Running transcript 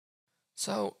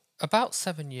So, about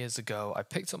 7 years ago, I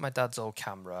picked up my dad's old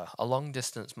camera, a long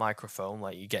distance microphone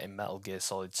like you get in Metal Gear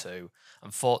Solid 2,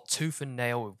 and fought tooth and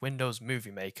nail with Windows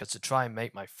Movie Maker to try and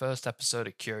make my first episode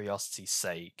of Curiosity's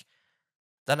sake.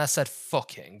 Then I said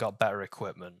fuck it and got better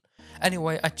equipment.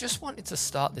 Anyway, I just wanted to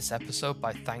start this episode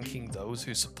by thanking those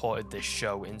who supported this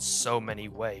show in so many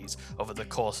ways over the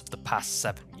course of the past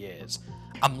 7 years.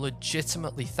 I'm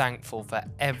legitimately thankful for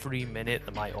every minute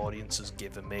that my audience has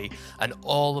given me, and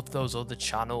all of those other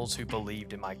channels who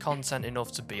believed in my content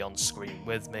enough to be on screen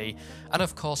with me, and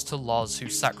of course to Loz who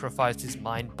sacrificed his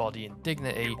mind, body, and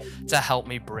dignity to help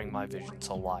me bring my vision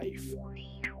to life.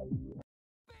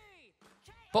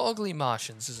 But Ugly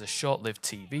Martians is a short-lived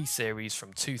TV series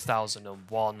from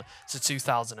 2001 to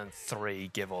 2003,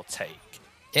 give or take.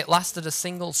 It lasted a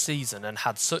single season and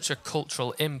had such a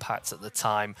cultural impact at the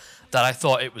time that I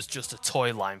thought it was just a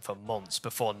toy line for months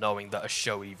before knowing that a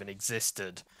show even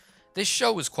existed. This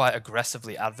show was quite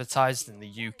aggressively advertised in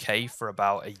the UK for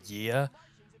about a year,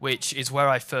 which is where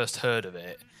I first heard of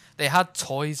it. They had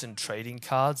toys and trading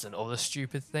cards and other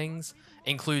stupid things,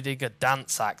 including a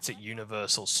dance act at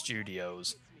Universal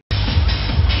Studios.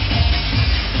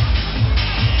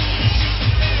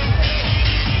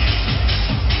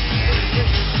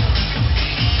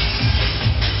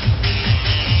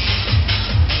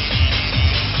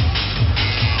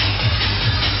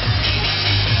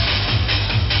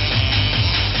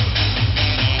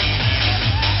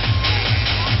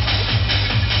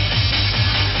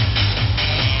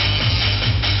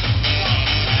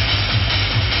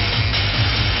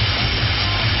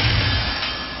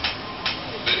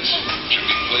 This should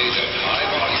be played at high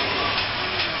volume.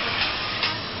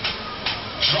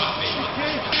 Drop it.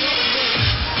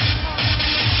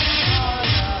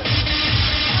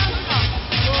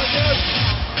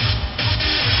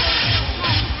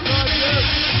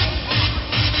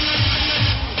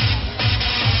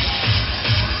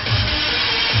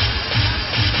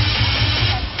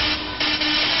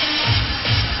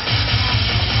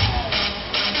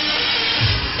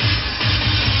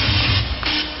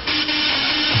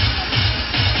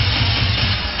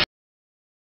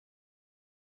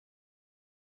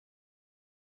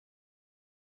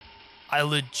 I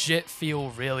legit feel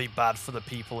really bad for the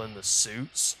people in the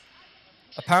suits.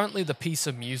 Apparently the piece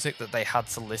of music that they had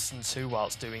to listen to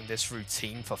whilst doing this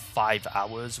routine for 5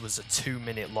 hours was a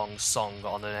 2-minute long song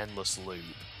on an endless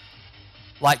loop.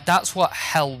 Like, that's what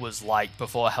hell was like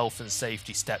before health and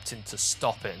safety stepped in to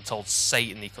stop it and told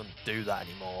Satan he couldn't do that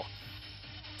anymore.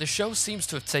 The show seems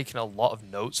to have taken a lot of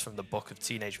notes from the book of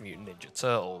Teenage Mutant Ninja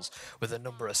Turtles, with a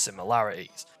number of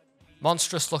similarities.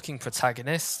 Monstrous looking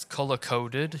protagonists, colour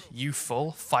coded,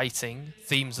 youthful, fighting,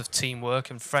 themes of teamwork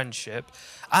and friendship,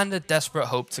 and a desperate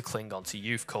hope to cling onto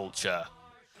youth culture.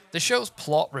 The show's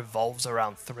plot revolves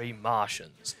around 3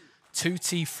 Martians: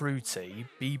 Tutti Frutti,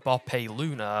 Beboppe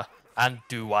Luna, and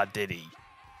Doo Diddy.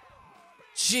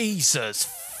 Jesus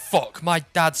fuck, my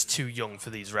dad's too young for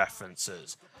these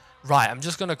references. Right, I'm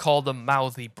just gonna call them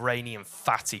Mouthy, Brainy, and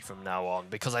Fatty from now on,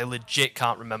 because I legit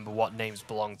can't remember what names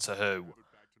belong to who.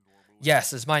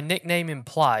 Yes, as my nickname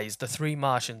implies, the 3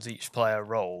 Martians each play a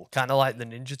role, kinda like the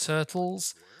Ninja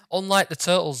Turtles. Unlike the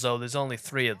Turtles though, there's only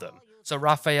 3 of them, so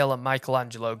Raphael and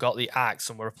Michelangelo got the axe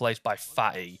and were replaced by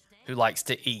Fatty, who likes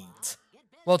to eat.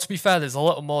 Well, to be fair, there's a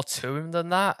little more to him than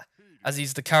that, as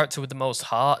he's the character with the most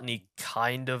heart and he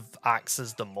kind of acts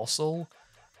as the muscle.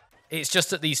 It's just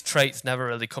that these traits never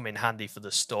really come in handy for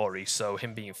the story, so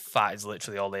him being fat is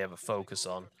literally all they ever focus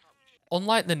on.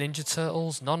 Unlike the Ninja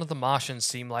Turtles, none of the Martians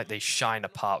seem like they shine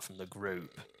apart from the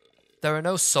group. There are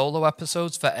no solo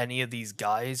episodes for any of these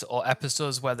guys, or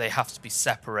episodes where they have to be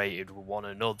separated with one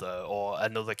another, or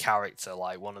another character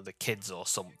like one of the kids or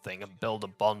something, and build a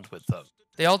bond with them.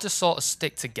 They all just sort of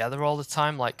stick together all the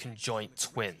time like conjoined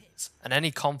twins, and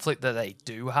any conflict that they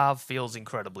do have feels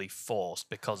incredibly forced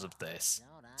because of this,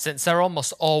 since they're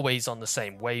almost always on the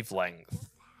same wavelength.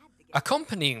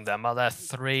 Accompanying them are their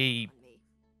 3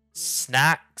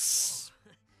 snacks,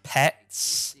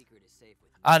 pets.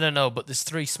 I don't know, but there's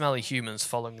 3 smelly humans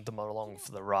following them along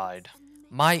for the ride.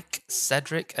 Mike,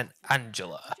 Cedric, and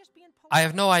Angela. I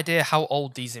have no idea how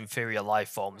old these inferior life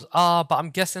forms are, but I'm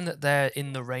guessing that they're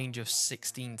in the range of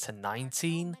 16 to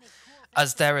 19,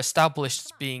 as they're established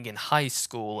as being in high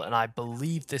school, and I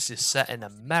believe this is set in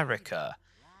America.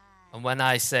 And when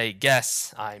I say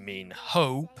guess, I mean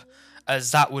hope,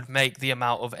 as that would make the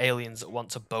amount of aliens that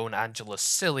want to bone Angela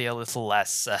silly a little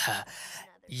less,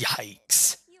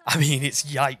 yikes. I mean, it's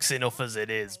yikes enough as it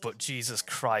is, but Jesus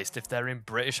Christ, if they're in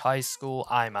British high school,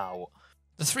 I'm out.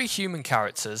 The 3 human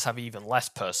characters have even less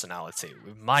personality,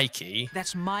 with Mikey,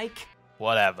 That's Mike.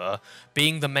 whatever,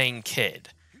 being the main kid.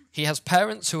 He has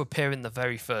parents who appear in the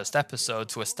very first episode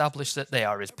to establish that they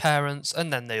are his parents,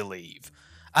 and then they leave.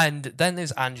 And then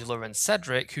there's Angela and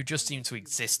Cedric, who just seem to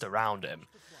exist around him.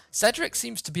 Cedric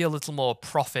seems to be a little more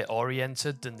profit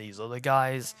oriented than these other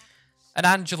guys, and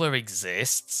Angela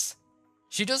exists.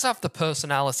 She does have the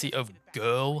personality of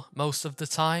girl most of the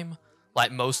time,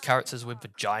 like most characters with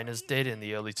vaginas did in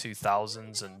the early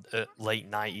 2000s and late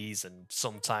 90s and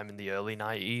sometime in the early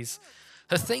 90s.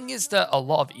 Her thing is that a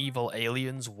lot of evil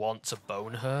aliens want to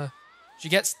bone her. She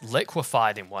gets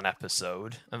liquefied in one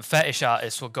episode, and fetish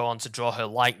artists will go on to draw her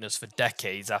likeness for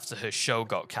decades after her show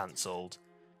got cancelled.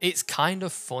 It's kind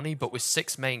of funny, but with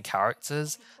 6 main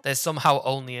characters, there's somehow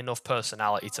only enough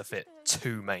personality to fit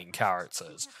 2 main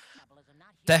characters.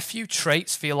 Their few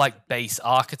traits feel like base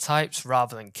archetypes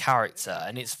rather than character,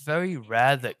 and it's very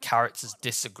rare that characters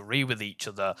disagree with each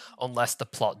other unless the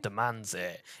plot demands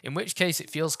it, in which case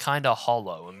it feels kinda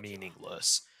hollow and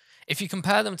meaningless. If you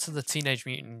compare them to the Teenage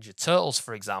Mutant Ninja Turtles,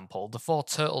 for example, the 4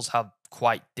 turtles have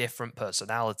quite different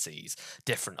personalities,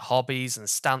 different hobbies, and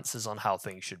stances on how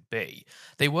things should be.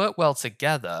 They work well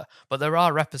together, but there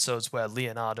are episodes where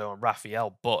Leonardo and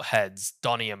Raphael butt heads,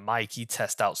 Donnie and Mikey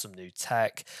test out some new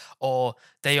tech, or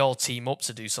they all team up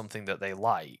to do something that they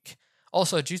like.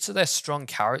 Also, due to their strong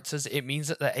characters, it means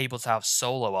that they're able to have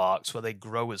solo arcs where they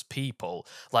grow as people,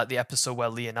 like the episode where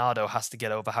Leonardo has to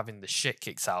get over having the shit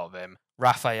kicked out of him.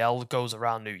 Raphael goes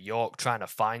around New York trying to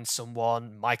find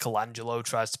someone, Michelangelo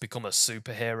tries to become a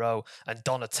superhero, and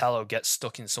Donatello gets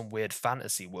stuck in some weird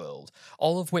fantasy world,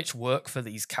 all of which work for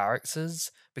these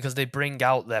characters because they bring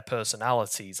out their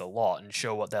personalities a lot and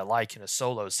show what they're like in a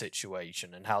solo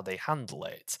situation and how they handle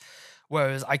it.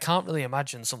 Whereas I can't really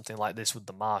imagine something like this with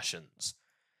the Martians.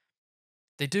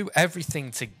 They do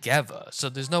everything together, so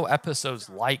there's no episodes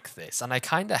like this, and I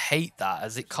kinda hate that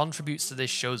as it contributes to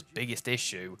this show's biggest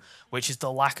issue, which is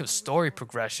the lack of story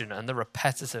progression and the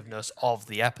repetitiveness of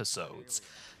the episodes.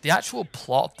 The actual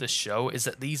plot of the show is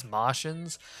that these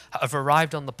Martians have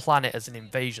arrived on the planet as an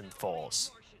invasion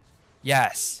force.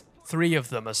 Yes, 3 of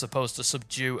them are supposed to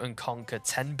subdue and conquer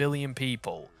 10 billion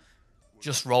people.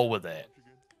 Just roll with it.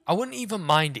 I wouldn't even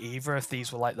mind either if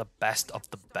these were like the best of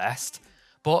the best,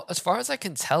 but as far as I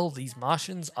can tell, these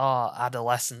Martians are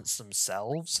adolescents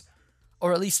themselves.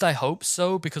 Or at least I hope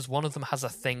so, because one of them has a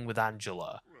thing with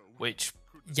Angela. Which,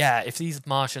 yeah, if these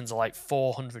Martians are like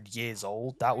 400 years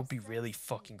old, that would be really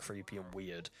fucking creepy and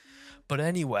weird. But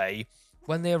anyway,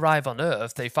 when they arrive on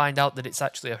Earth, they find out that it's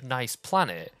actually a nice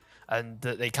planet, and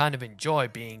that they kind of enjoy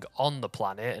being on the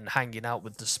planet and hanging out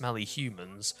with the smelly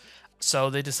humans.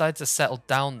 So they decide to settle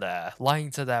down there,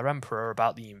 lying to their emperor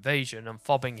about the invasion and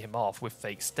fobbing him off with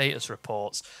fake status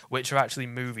reports, which are actually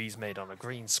movies made on a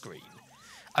green screen.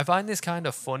 I find this kind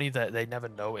of funny that they never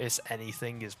notice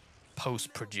anything is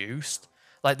post-produced.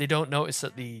 Like, they don't notice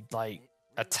that the,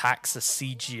 attacks are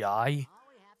CGI.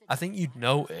 I think you'd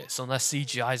notice, unless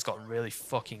CGI's gotten really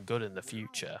fucking good in the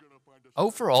future.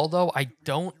 Overall, though, I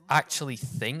don't actually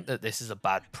think that this is a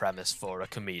bad premise for a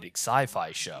comedic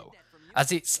sci-fi show,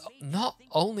 as it's not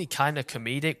only kind of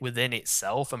comedic within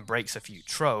itself and breaks a few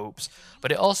tropes,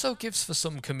 but it also gives for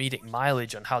some comedic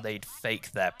mileage on how they'd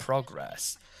fake their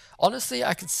progress. Honestly,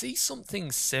 I could see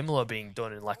something similar being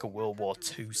done in like a World War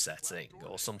II setting,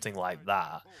 or something like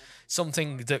that.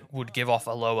 Something that would give off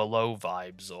Hello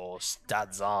vibes, or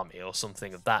Dad's Army, or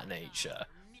something of that nature.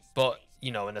 But,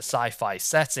 in a sci-fi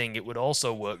setting, it would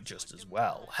also work just as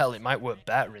well. Hell, it might work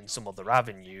better in some other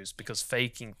avenues, because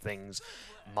faking things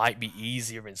might be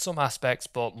easier in some aspects,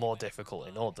 but more difficult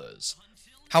in others.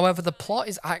 However, the plot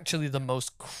is actually the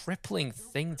most crippling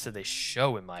thing to this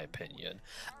show, in my opinion,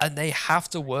 and they have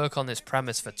to work on this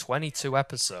premise for 22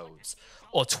 episodes,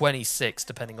 or 26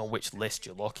 depending on which list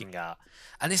you're looking at,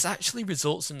 and this actually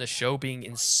results in the show being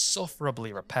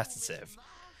insufferably repetitive.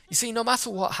 You see, no matter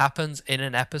what happens in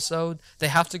an episode, they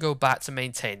have to go back to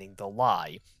maintaining the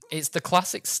lie. It's the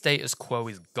classic status quo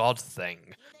is God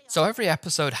thing. So every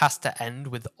episode has to end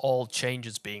with all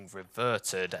changes being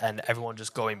reverted and everyone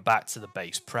just going back to the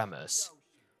base premise.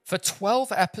 For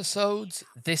 12 episodes,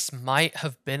 this might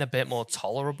have been a bit more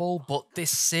tolerable, but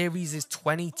this series is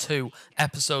 22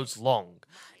 episodes long.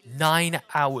 9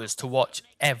 hours to watch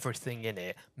everything in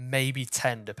it, maybe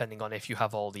 10 depending on if you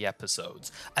have all the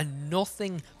episodes, and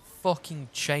nothing fucking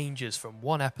changes from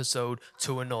one episode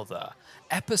to another.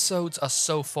 Episodes are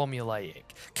so formulaic.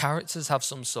 Characters have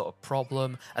some sort of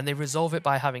problem and they resolve it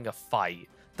by having a fight.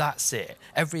 That's it.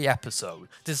 Every episode.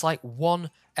 There's like one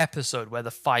episode where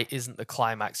the fight isn't the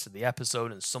climax of the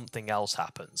episode and something else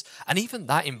happens. And even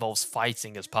that involves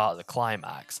fighting as part of the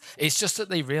climax. It's just that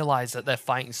they realize that they're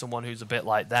fighting someone who's a bit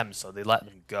like them, so they let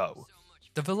them go.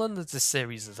 The villain of this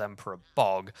series is Emperor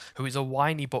Bog, who is a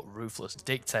whiny but ruthless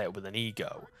dictator with an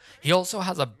ego. He also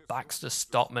has a Baxter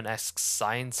Stockman-esque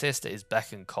scientist at his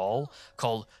beck and call,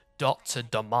 called Dr.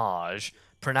 Damage,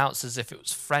 pronounced as if it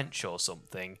was French or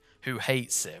something, who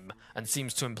hates him, and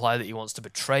seems to imply that he wants to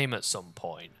betray him at some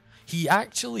point. He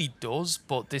actually does,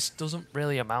 but this doesn't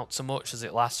really amount to much as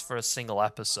it lasts for a single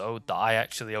episode that I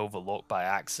actually overlooked by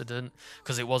accident,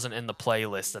 because it wasn't in the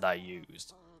playlist that I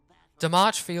used.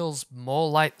 Damage feels more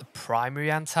like the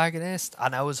primary antagonist,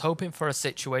 and I was hoping for a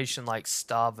situation like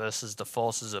Star versus the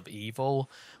Forces of Evil,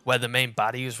 where the main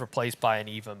baddie is replaced by an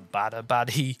even badder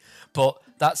baddie, but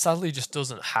that sadly just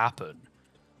doesn't happen.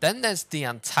 Then there's the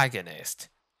antagonist.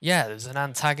 Yeah, there's an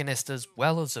antagonist as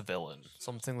well as a villain,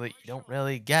 something that you don't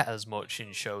really get as much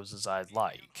in shows as I'd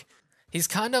like. He's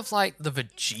kind of like the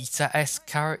Vegeta-esque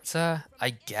character, I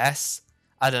guess.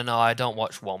 I don't know, I don't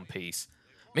watch One Piece.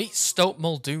 Meet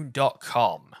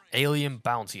StokeMuldoon.com, alien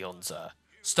bounty hunter.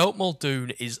 Stoke Muldoon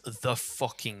is the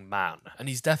fucking man, and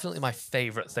he's definitely my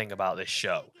favourite thing about this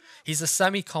show. He's a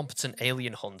semi-competent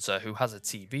alien hunter who has a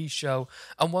TV show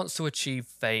and wants to achieve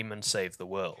fame and save the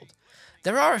world.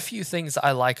 There are a few things that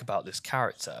I like about this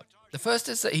character. The first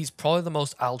is that he's probably the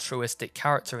most altruistic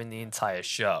character in the entire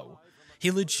show. He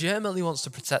legitimately wants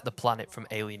to protect the planet from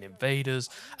alien invaders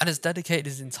and has dedicated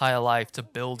his entire life to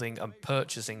building and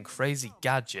purchasing crazy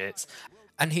gadgets,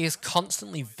 and he is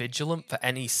constantly vigilant for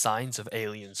any signs of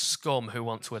alien scum who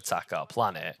want to attack our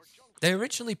planet. They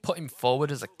originally put him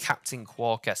forward as a Captain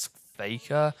Quark-esque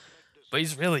faker, but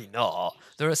he's really not.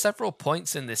 There are several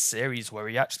points in this series where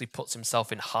he actually puts himself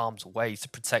in harm's way to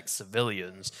protect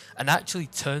civilians, and actually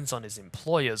turns on his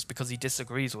employers because he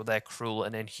disagrees with their cruel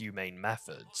and inhumane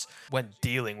methods when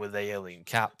dealing with alien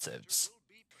captives.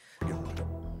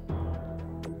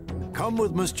 Come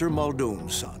with Mr. Muldoon,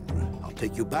 son. I'll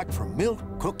take you back for milk,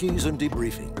 cookies, and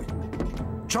debriefing.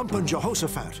 Jumpin'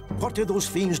 Jehoshaphat, what did those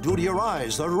fiends do to your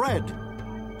eyes? They're red.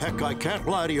 Heck, I can't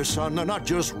lie to you, son. They're not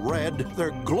just red,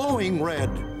 they're glowing red.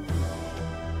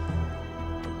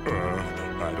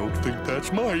 I don't think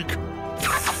that's Mike.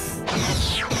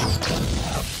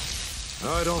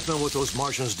 I don't know what those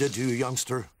Martians did to you,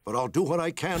 youngster, but I'll do what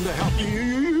I can to help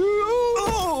you.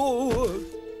 Oh!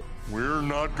 We're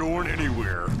not going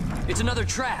anywhere. It's another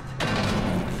trap.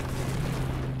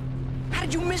 How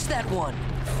did you miss that one?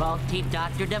 Faulty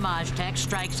Dr. Damage tech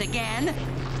strikes again.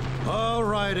 All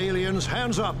right, aliens,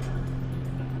 hands up.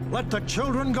 Let the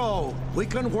children go. We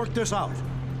can work this out.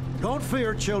 Don't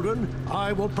fear, children.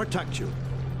 I will protect you.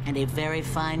 And a very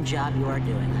fine job you are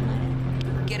doing, I might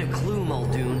add. Get a clue,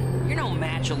 Muldoon. You're no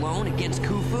match alone against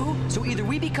Khufu, so either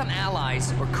we become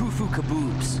allies or Khufu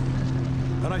kaboobs.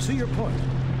 And I see your point.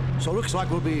 So looks like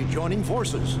we'll be joining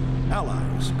forces.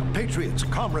 Allies, compatriots,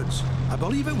 comrades. I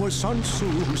believe it was Sun Tzu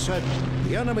who said,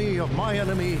 "The enemy of my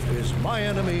enemy is my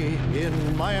enemy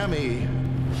in Miami."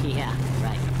 Yeah,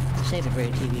 right. Save it for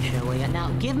your TV show, will you?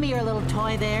 Now, give me your little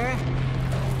toy there. I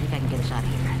think I can get us out of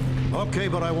here. Okay,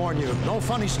 but I warn you, no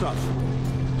funny stuff.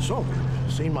 So,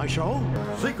 seen my show?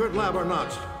 Secret lab or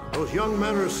not, those young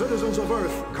men are citizens of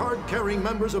Earth, card-carrying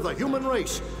members of the human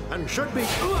race, and should be...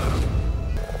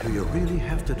 Do you really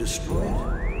have to destroy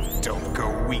it? Don't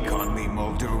go weak on me,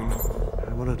 Muldoon.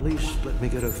 Well, at least let me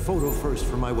get a photo first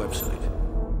for my website.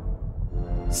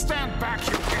 Stand back,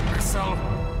 you imbecile!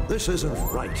 This isn't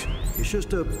right. It's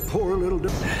just a poor little...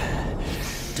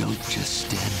 Don't just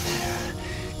stand there.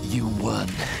 You won.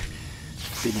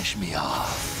 Finish me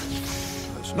off.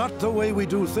 That's not the way we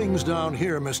do things down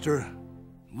here, mister.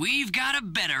 We've got a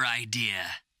better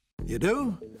idea. You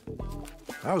do?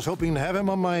 I was hoping to have him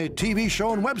on my TV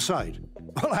show and website.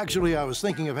 Well, actually, I was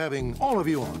thinking of having all of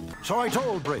you on. So I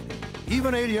told Brady,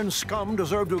 even alien scum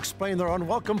deserve to explain their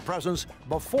unwelcome presence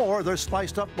before they're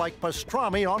sliced up like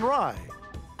pastrami on rye.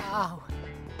 Oh,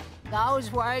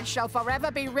 those words shall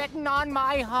forever be written on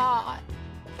my heart.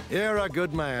 You're a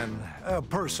good man. A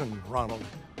person, Ronald.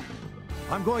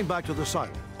 I'm going back to the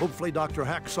site. Hopefully Dr.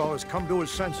 Hacksaw has come to his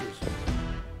senses.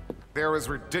 They're as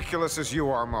ridiculous as you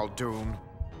are, Muldoon.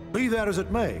 Be that as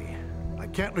it may, I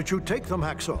can't let you take them,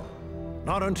 Hacksaw.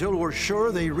 Not until we're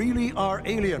sure they really are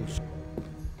aliens.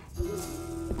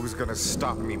 Who's gonna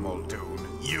stop me, Muldoon?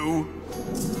 You?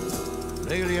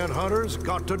 An alien hunter's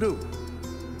got to do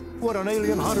what an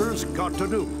alien hunter's got to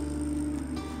do.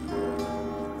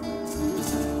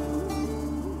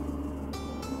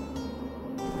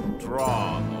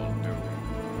 Draw, Muldoon.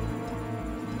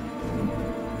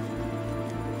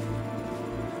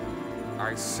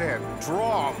 I said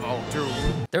draw,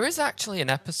 Muldoon. There is actually an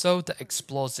episode that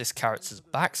explores this character's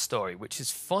backstory, which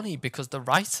is funny because the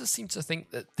writers seem to think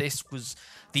that this was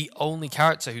the only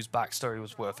character whose backstory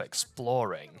was worth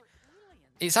exploring.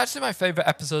 It's actually my favourite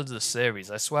episode of the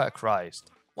series, I swear to Christ.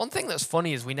 One thing that's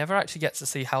funny is we never actually get to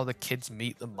see how the kids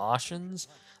meet the Martians.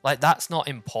 Like, that's not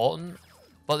important,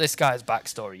 but this guy's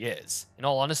backstory is. In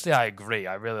all honesty, I agree.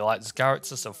 I really like this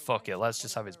character, so fuck it, let's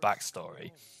just have his backstory.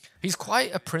 He's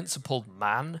quite a principled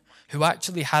man who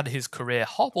actually had his career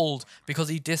hobbled because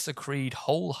he disagreed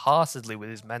wholeheartedly with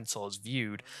his mentor's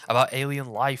view about alien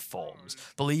life forms,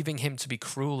 believing him to be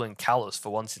cruel and callous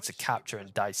for wanting to capture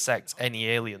and dissect any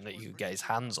alien that he could get his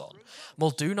hands on.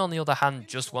 Muldoon, on the other hand,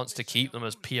 just wants to keep them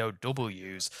as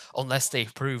POWs unless they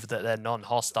prove that they're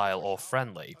non-hostile or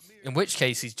friendly, in which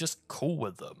case he's just cool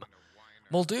with them.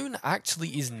 Muldoon actually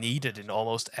is needed in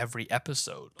almost every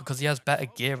episode because he has better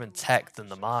gear and tech than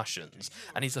the Martians,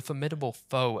 and he's a formidable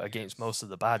foe against most of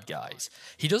the bad guys.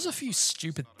 He does a few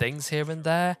stupid things here and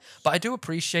there, but I do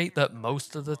appreciate that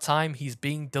most of the time he's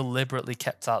being deliberately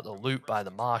kept out of the loop by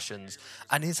the Martians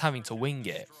and is having to wing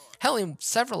it. Hell, in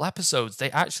several episodes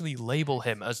they actually label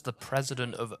him as the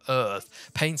President of Earth,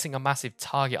 painting a massive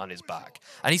target on his back,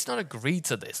 and he's not agreed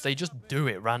to this, they just do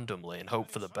it randomly and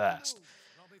hope for the best.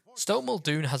 Stoke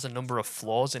Muldoon has a number of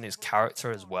flaws in his character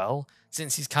as well,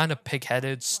 since he's kind of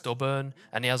pig-headed, stubborn,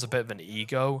 and he has a bit of an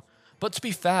ego. But to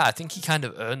be fair, I think he kind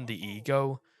of earned the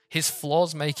ego. His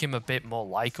flaws make him a bit more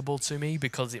likable to me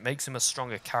because it makes him a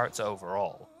stronger character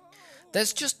overall.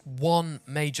 There's just one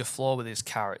major flaw with his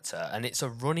character, and it's a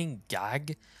running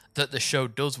gag that the show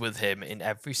does with him in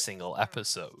every single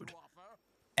episode.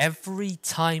 Every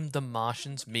time the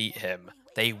Martians meet him,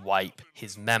 they wipe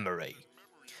his memory.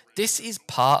 This is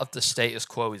part of the status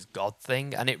quo is God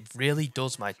thing, and it really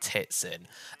does my tits in.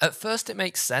 At first it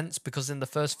makes sense because in the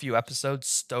first few episodes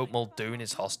Stoke Muldoon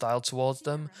is hostile towards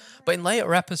them, but in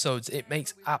later episodes it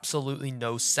makes absolutely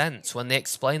no sense when they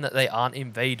explain that they aren't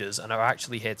invaders and are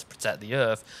actually here to protect the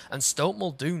Earth, and Stoke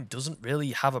Muldoon doesn't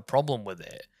really have a problem with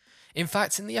it. In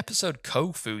fact, in the episode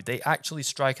Kofu, they actually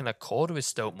strike an accord with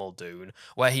Stoke Muldoon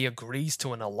where he agrees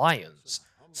to an alliance,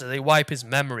 so they wipe his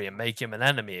memory and make him an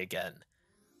enemy again.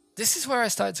 This is where I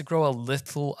started to grow a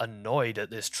little annoyed at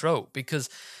this trope, because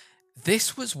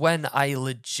this was when I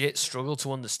legit struggled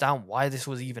to understand why this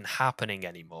was even happening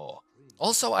anymore.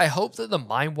 Also, I hope that the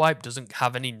mind wipe doesn't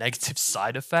have any negative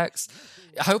side effects.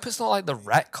 I hope it's not like the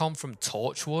retcon from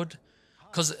Torchwood,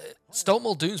 because Stoke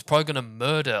Muldoon's probably going to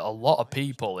murder a lot of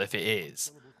people if it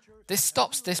is. This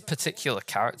stops this particular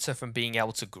character from being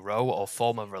able to grow or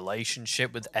form a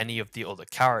relationship with any of the other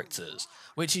characters,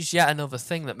 which is yet another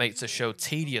thing that makes the show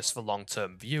tedious for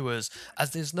long-term viewers,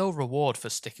 as there's no reward for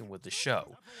sticking with the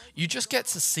show. You just get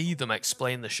to see them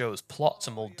explain the show's plot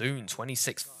to Muldoon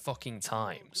 26 fucking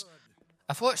times.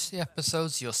 I've watched the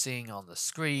episodes you're seeing on the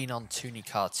screen on Toony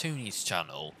Cartoony's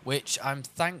channel, which I'm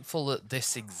thankful that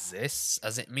this exists,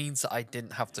 as it means that I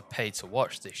didn't have to pay to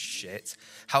watch this shit.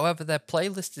 However, their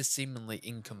playlist is seemingly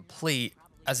incomplete,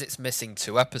 as it's missing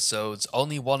 2 episodes,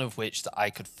 only one of which that I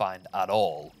could find at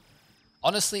all.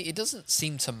 Honestly, it doesn't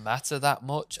seem to matter that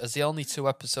much, as the only 2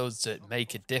 episodes that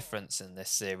make a difference in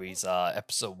this series are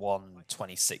episode 1,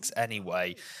 26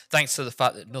 anyway, thanks to the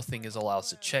fact that nothing is allowed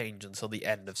to change until the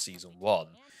end of season 1.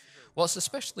 What's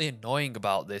especially annoying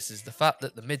about this is the fact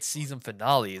that the mid-season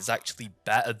finale is actually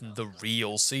better than the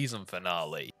real season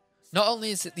finale. Not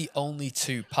only is it the only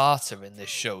 2-parter in this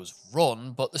show's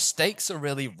run, but the stakes are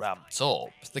really ramped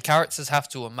up. The characters have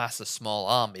to amass a small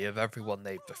army of everyone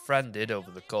they've befriended over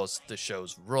the course of the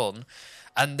show's run,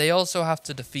 and they also have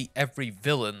to defeat every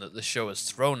villain that the show has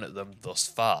thrown at them thus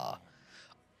far.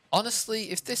 Honestly,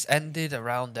 if this ended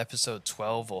around episode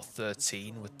 12 or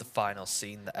 13 with the final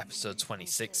scene that episode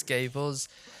 26 gave us,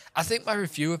 I think my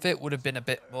review of it would have been a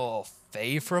bit more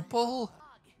favourable.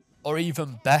 Or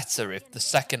even better if the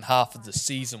second half of the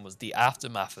season was the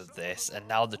aftermath of this, and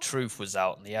now the truth was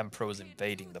out and the Emperor was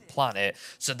invading the planet,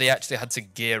 so they actually had to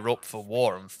gear up for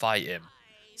war and fight him.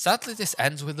 Sadly, this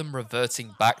ends with them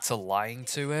reverting back to lying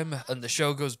to him, and the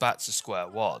show goes back to square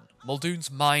one. Muldoon's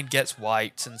mind gets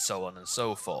wiped, and so on and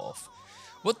so forth.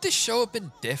 Would this show have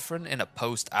been different in a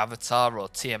post-Avatar or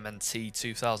TMNT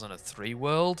 2003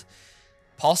 world?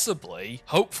 Possibly,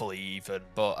 hopefully even,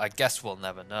 but I guess we'll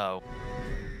never know.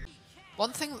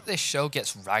 One thing that this show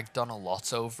gets ragged on a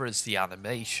lot over is the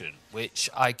animation, which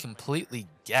I completely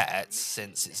get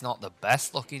since it's not the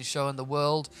best looking show in the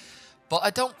world, but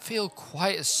I don't feel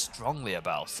quite as strongly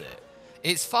about it.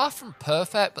 It's far from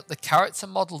perfect, but the character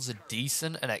models are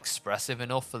decent and expressive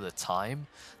enough for the time.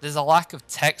 There's a lack of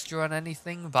texture on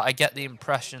anything, but I get the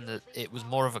impression that it was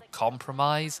more of a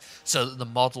compromise so that the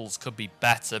models could be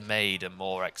better made and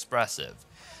more expressive.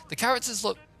 The characters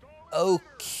look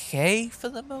okay for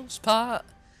the most part.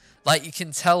 Like, you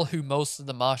can tell who most of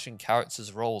the Martian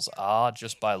characters' roles are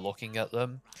just by looking at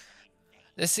them.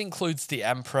 This includes the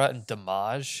Emperor and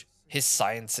Damage, his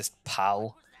scientist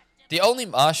pal. The only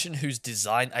Martian whose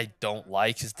design I don't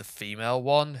like is the female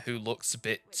one, who looks a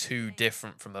bit too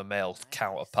different from her male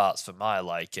counterparts for my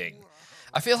liking.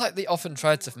 I feel like they often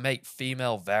try to make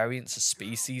female variants of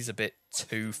species a bit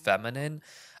too feminine,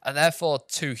 and therefore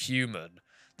too human.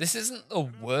 This isn't the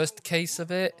worst case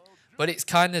of it, but it's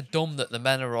kinda dumb that the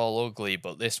men are all ugly,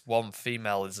 but this one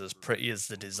female is as pretty as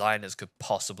the designers could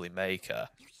possibly make her.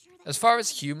 As far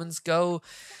as humans go,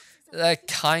 they're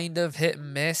kind of hit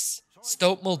and miss.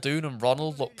 Stoat Muldoon and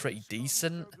Ronald look pretty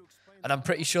decent, and I'm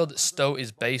pretty sure that Stoat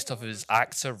is based off of his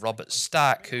actor Robert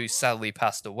Stack, who sadly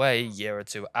passed away a year or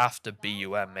two after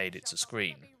BUM made it to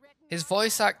screen. His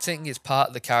voice acting is part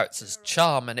of the character's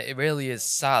charm, and it really is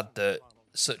sad that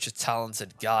such a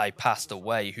talented guy passed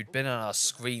away who'd been on our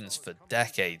screens for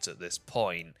decades at this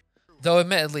point. Though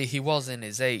admittedly he was in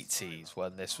his 80s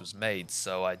when this was made,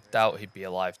 so I doubt he'd be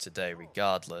alive today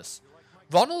regardless.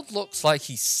 Ronald looks like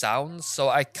he sounds, so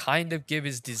I kind of give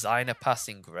his design a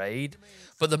passing grade,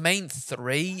 but the main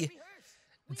three,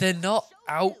 they're not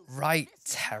outright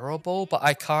terrible, but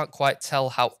I can't quite tell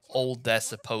how old they're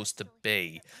supposed to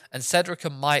be, and Cedric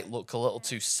and Mike look a little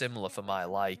too similar for my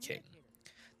liking.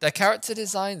 Their character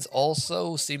designs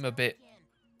also seem a bit,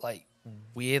 like,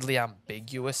 weirdly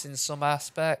ambiguous in some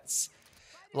aspects.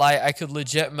 Like, I could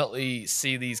legitimately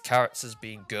see these characters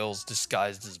being girls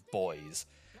disguised as boys.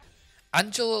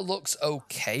 Angela looks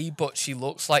okay, but she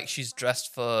looks like she's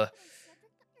dressed for,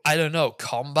 I don't know,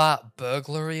 combat,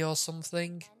 burglary or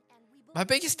something. My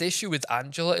biggest issue with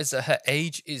Angela is that her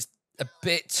age is a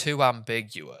bit too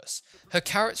ambiguous. Her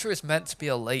character is meant to be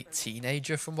a late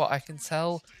teenager from what I can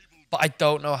tell, but I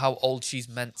don't know how old she's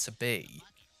meant to be.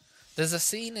 There's a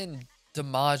scene in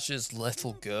Damage's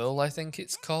Little Girl, I think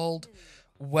it's called,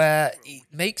 where it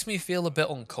makes me feel a bit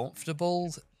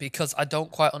uncomfortable because I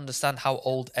don't quite understand how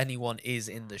old anyone is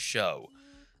in the show.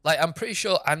 Like, I'm pretty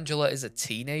sure Angela is a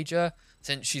teenager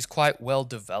since she's quite well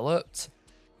developed,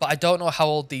 but I don't know how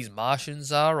old these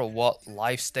Martians are or what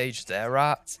life stage they're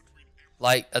at.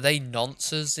 Like, are they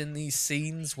nonces in these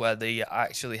scenes where they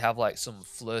actually have like some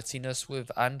flirtiness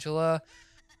with Angela?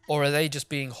 Or are they just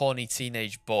being horny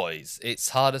teenage boys? It's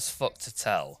hard as fuck to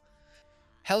tell.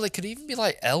 Hell, they could even be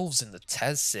like elves in the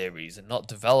Tez series and not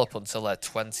develop until their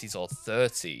 20s or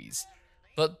 30s.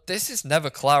 But this is never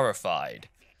clarified.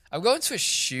 I'm going to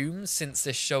assume, since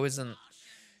this show isn't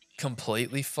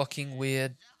completely fucking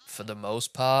weird for the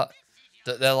most part,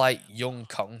 that they're like young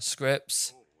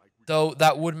conscripts. Though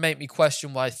that would make me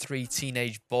question why 3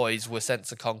 teenage boys were sent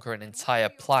to conquer an entire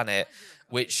planet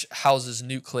which houses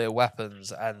nuclear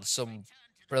weapons and some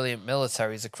brilliant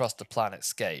militaries across the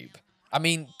planetscape. I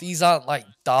mean, these aren't like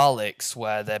Daleks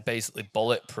where they're basically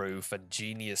bulletproof and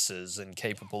geniuses and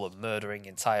capable of murdering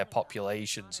entire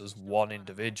populations as one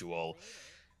individual.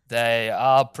 They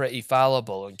are pretty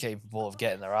fallible and capable of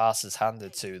getting their asses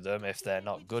handed to them if they're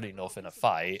not good enough in a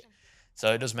fight.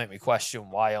 So it does make me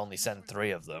question why only send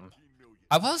 3 of them.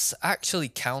 I was actually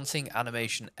counting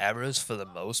animation errors for the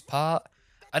most part,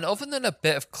 and other than a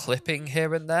bit of clipping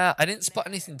here and there, I didn't spot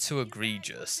anything too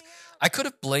egregious. I could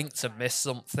have blinked and missed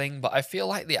something, but I feel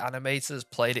like the animators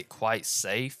played it quite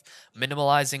safe,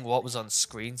 minimalizing what was on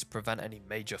screen to prevent any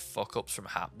major fuck-ups from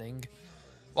happening.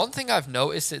 One thing I've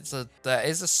noticed is that there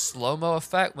is a slow-mo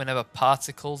effect whenever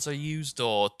particles are used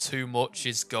or too much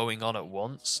is going on at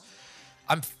once.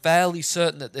 I'm fairly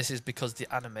certain that this is because the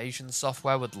animation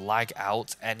software would lag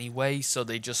out anyway, so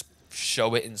they just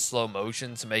show it in slow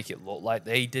motion to make it look like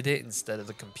they did it instead of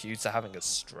the computer having a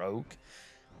stroke.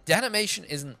 The animation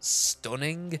isn't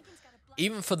stunning.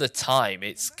 Even for the time,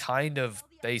 it's kind of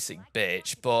basic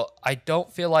bitch, but I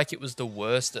don't feel like it was the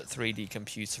worst that 3D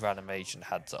computer animation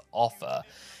had to offer.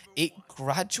 It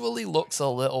gradually looks a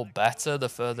little better the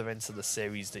further into the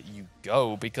series that you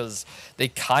go, because they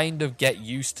kind of get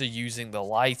used to using the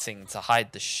lighting to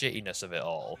hide the shittiness of it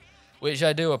all, which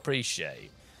I do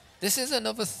appreciate. This is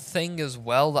another thing as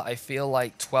well that I feel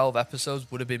like 12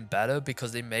 episodes would have been better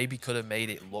because they maybe could have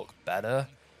made it look better.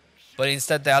 But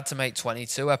instead they had to make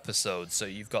 22 episodes, so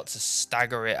you've got to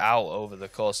stagger it out over the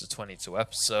course of 22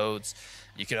 episodes.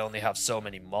 You can only have so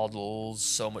many models,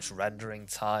 so much rendering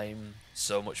time,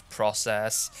 so much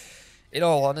process. In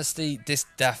all honesty, this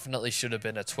definitely should have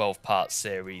been a 12-part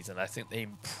series, and I think they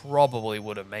probably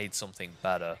would have made something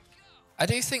better. I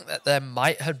do think that there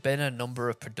might have been a number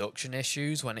of production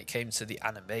issues when it came to the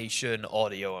animation,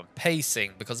 audio, and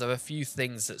pacing, because there are a few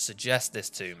things that suggest this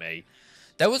to me.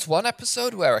 There was one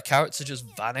episode where a character just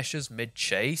vanishes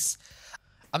mid-chase.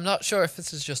 I'm not sure if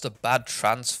this is just a bad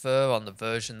transfer on the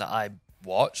version that I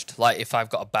watched, like if I've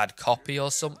got a bad copy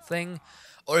or something,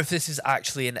 or if this is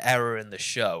actually an error in the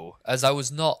show, as I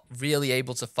was not really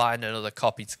able to find another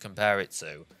copy to compare it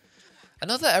to.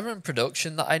 Another error in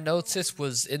production that I noticed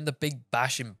was in the Big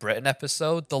Bash in Britain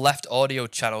episode, the left audio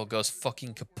channel goes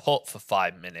fucking kaput for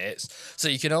 5 minutes, so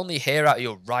you can only hear out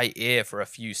your right ear for a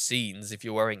few scenes if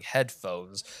you're wearing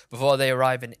headphones before they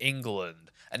arrive in England,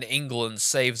 and England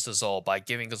saves us all by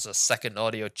giving us a second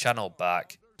audio channel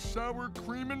back. Sour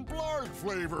cream and blarg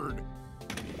flavored.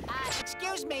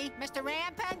 Excuse me, Mr.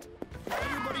 Rampant?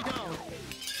 Everybody down.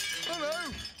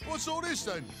 Hello. What's all this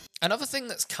then? Another thing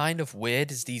that's kind of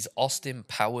weird is these Austin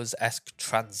Powers-esque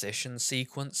transition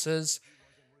sequences,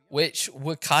 which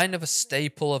were kind of a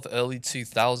staple of early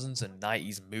 2000s and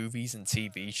 90s movies and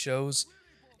TV shows,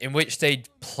 in which they'd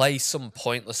play some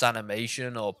pointless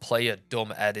animation or play a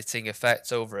dumb editing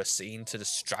effect over a scene to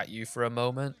distract you for a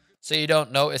moment, so you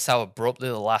don't notice how abruptly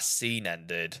the last scene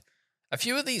ended. A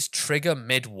few of these trigger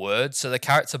mid-word, so the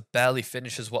character barely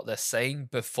finishes what they're saying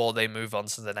before they move on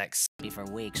to the next scene. For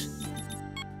weeks.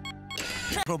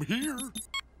 Come here.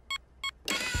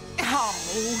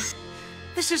 Oh,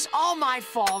 this is all my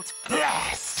fault.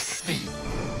 Mike?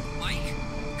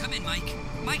 Come in, Mike.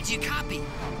 Mike, do you copy?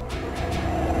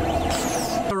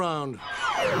 Around.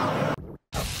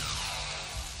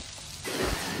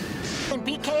 And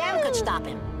BKM could stop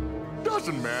him.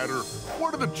 Doesn't matter.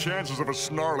 What are the chances of a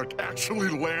Snarlik actually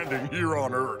landing here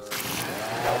on Earth?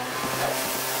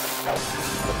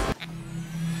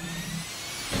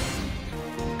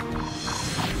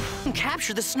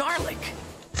 Capture the Snarlik.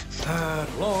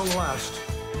 At long last,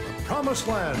 the Promised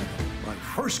Land, my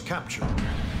first capture.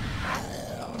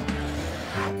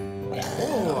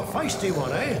 Oh, a feisty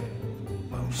one, eh?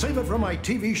 Well, save it for my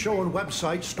TV show and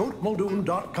website,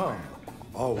 stoatmuldoon.com.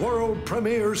 A world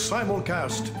premiere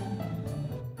simulcast.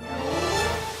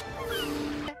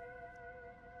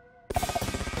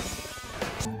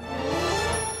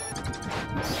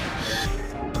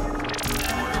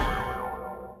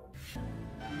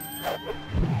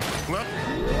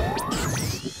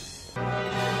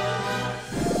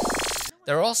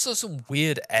 There are also some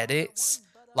weird edits,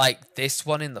 like this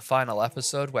one in the final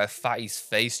episode where Fatty's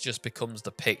face just becomes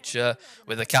the picture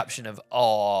with a caption of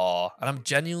 "Aww," and I'm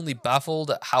genuinely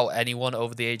baffled at how anyone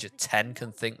over the age of 10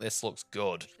 can think this looks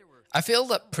good. I feel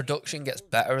that production gets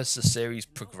better as the series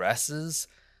progresses.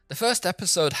 The first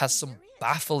episode has some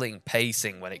baffling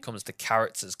pacing when it comes to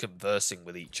characters conversing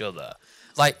with each other.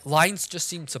 Like, lines just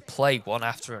seem to play one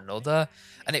after another,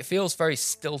 and it feels very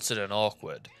stilted and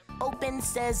awkward. Open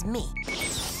says me.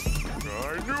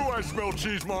 I knew I smelled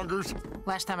cheesemongers.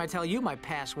 Last time I tell you my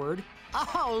password.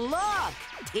 Oh, look!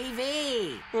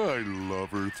 TV! I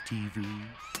love Earth TV.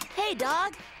 Hey,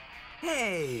 dog.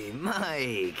 Hey,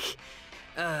 Mike.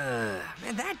 Man,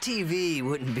 that TV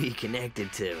wouldn't be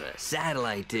connected to a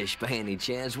satellite dish by any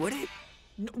chance, would it?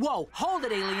 Whoa, hold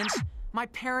it, aliens. My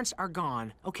parents are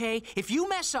gone, okay? If you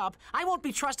mess up, I won't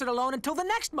be trusted alone until the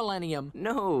next millennium.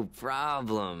 No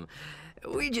problem.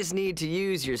 We just need to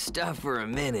use your stuff for a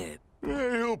minute.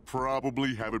 Yeah, he'll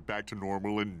probably have it back to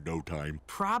normal in no time.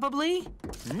 Probably?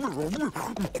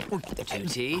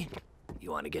 2T, you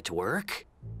want to get to work?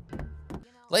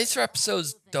 Later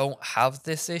episodes don't have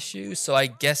this issue, so I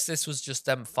guess this was just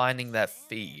them finding their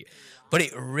feet. But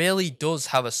it really does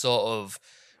have a sort of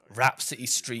Rhapsody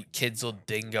Street Kids or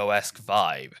Dingo-esque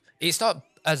vibe. It's not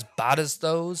as bad as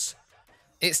those.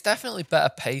 It's definitely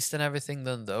better paced and everything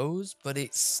than those, but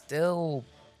it's still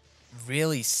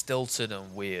really stilted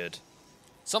and weird.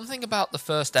 Something about the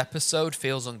first episode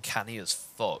feels uncanny as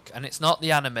fuck, and it's not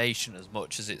the animation as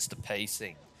much as it's the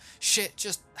pacing. Shit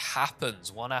just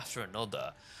happens one after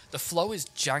another. The flow is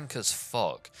jank as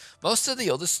fuck. Most of the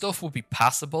other stuff would be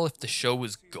passable if the show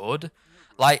was good.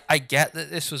 Like, I get that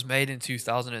this was made in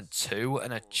 2002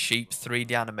 and a cheap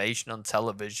 3D animation on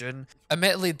television.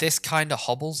 Admittedly, this kind of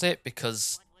hobbles it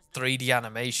because 3D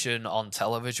animation on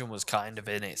television was kind of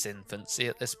in its infancy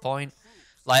at this point.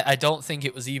 Like, I don't think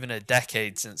it was even a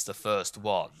decade since the first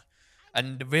one.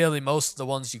 And really, most of the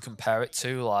ones you compare it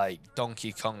to, like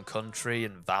Donkey Kong Country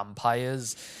and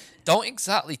Vampires, don't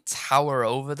exactly tower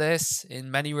over this. In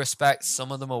many respects,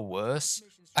 some of them are worse.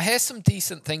 I hear some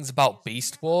decent things about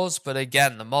Beast Wars, but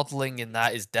again, the modelling in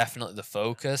that is definitely the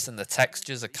focus, and the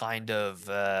textures are kind of,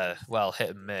 well,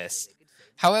 hit and miss.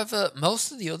 However, most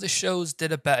of the other shows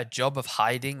did a better job of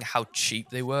hiding how cheap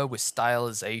they were with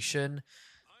stylization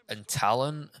and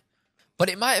talent. But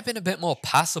it might have been a bit more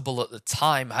passable at the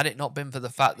time had it not been for the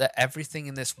fact that everything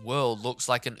in this world looks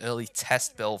like an early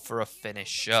test build for a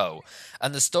finished show.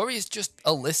 And the story is just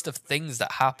a list of things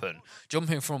that happen,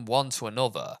 jumping from one to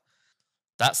another.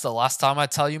 That's the last time I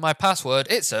tell you my password.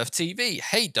 It's Earth TV.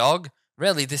 Hey, dog.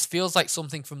 Really, this feels like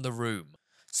something from The Room.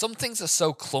 Some things are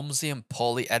so clumsy and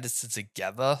poorly edited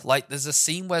together. Like, there's a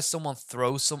scene where someone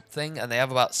throws something and they have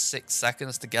about 6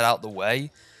 seconds to get out the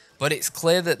way, but it's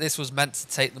clear that this was meant to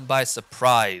take them by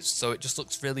surprise, so it just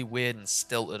looks really weird and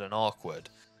stilted and awkward.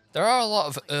 There are a lot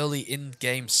of early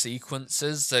in-game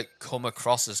sequences that come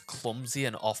across as clumsy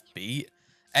and offbeat.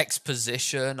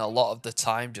 Exposition a lot of the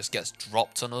time just gets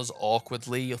dropped on us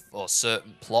awkwardly, or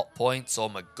certain plot points or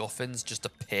MacGuffins just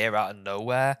appear out of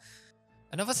nowhere.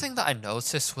 Another thing that I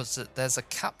noticed was that there's a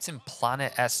Captain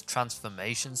Planet-esque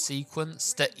transformation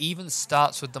sequence that even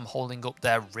starts with them holding up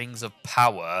their rings of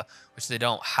power, which they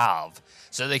don't have,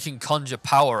 so they can conjure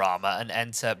power armor and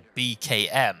enter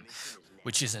BKM,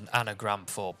 which is an anagram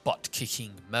for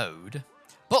butt-kicking mode.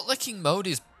 Butt-licking mode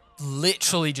is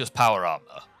literally just power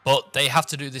armor, but they have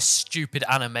to do this stupid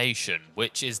animation,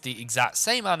 which is the exact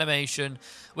same animation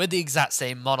with the exact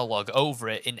same monologue over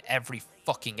it in every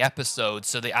fucking episode,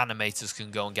 so the animators can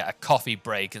go and get a coffee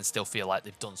break and still feel like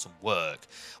they've done some work.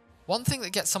 One thing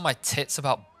that gets on my tits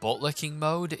about butt-licking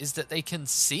mode is that they can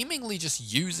seemingly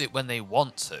just use it when they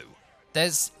want to.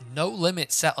 There's no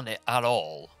limit set on it at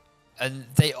all, and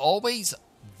they always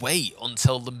wait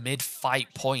until the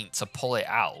mid-fight point to pull it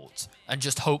out, and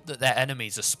just hope that their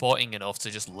enemies are sporting enough to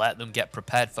just let them get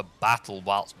prepared for battle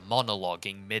whilst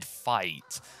monologuing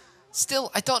mid-fight.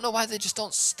 Still, I don't know why they just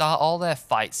don't start all their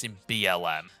fights in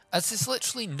BLM, as there's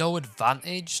literally no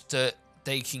advantage that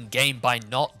they can gain by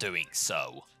not doing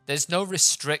so. There's no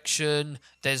restriction,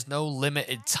 there's no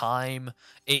limited time,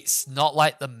 it's not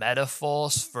like the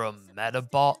Metaforce from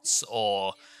Metabots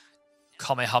or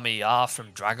Kamehameha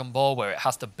from Dragon Ball where it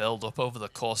has to build up over the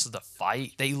course of the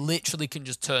fight. They literally can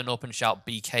just turn up and shout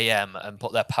BKM and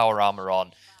put their power armor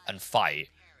on and fight.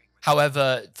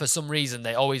 However, for some reason,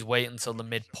 they always wait until the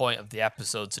midpoint of the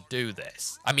episode to do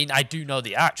this. I mean, I do know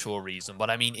the actual reason, but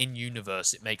I mean, in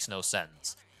universe, it makes no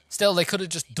sense. Still, they could have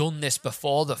just done this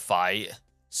before the fight,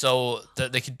 so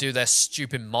that they could do their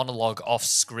stupid monologue off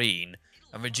screen,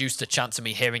 and reduce the chance of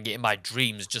me hearing it in my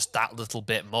dreams just that little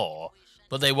bit more.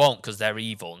 But they won't, because they're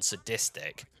evil and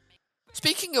sadistic.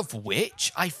 Speaking of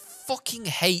which, I fucking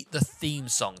hate the theme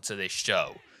song to this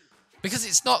show. Because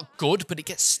it's not good, but it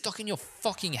gets stuck in your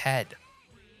fucking head.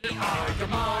 We are the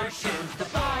Martians, the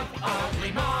butt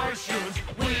ugly Martians.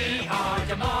 We are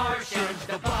the Martians,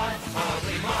 the butt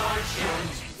ugly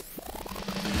Martians.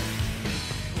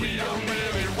 We don't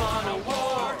really want a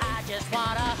war. I just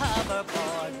want a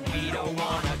hoverboard. We don't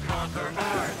want to conquer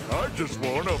Earth. I just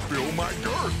want to fill my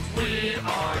girth. We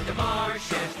are the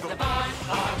Martians, the butt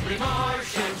ugly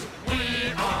Martians.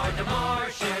 We are the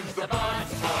Martians, the butt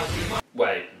ugly Martians.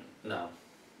 Wait, no.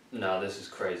 No, this is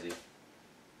crazy.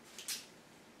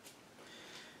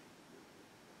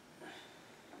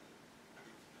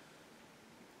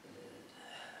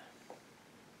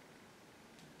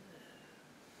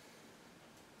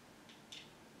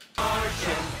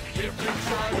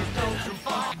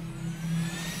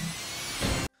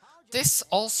 This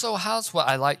also has what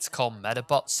I like to call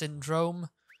Metabot syndrome,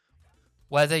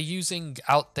 where they're using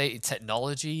outdated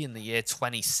technology in the year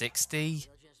 2060.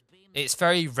 It's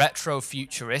very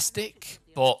retro-futuristic,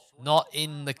 but not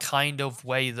in the kind of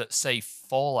way that, say,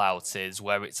 Fallout is,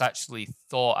 where it's actually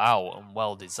thought out and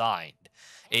well-designed.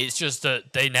 It's just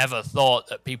that they never thought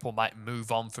that people might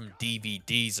move on from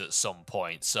DVDs at some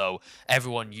point, so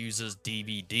everyone uses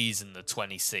DVDs in the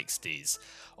 2060s,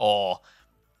 or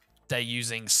they're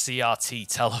using CRT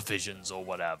televisions or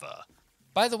whatever.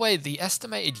 By the way, the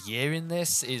estimated year in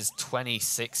this is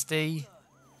 2060.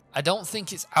 I don't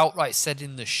think it's outright said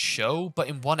in the show, but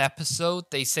in one episode,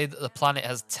 they say that the planet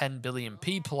has 10 billion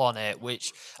people on it,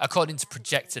 which, according to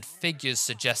projected figures,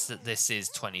 suggests that this is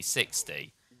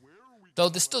 2060. Though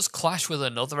this does clash with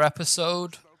another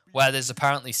episode, where there's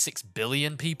apparently 6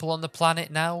 billion people on the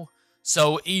planet now.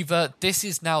 So either this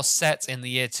is now set in the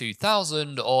year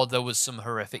 2000, or there was some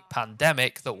horrific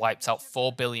pandemic that wiped out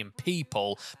 4 billion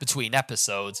people between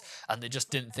episodes, and they just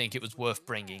didn't think it was worth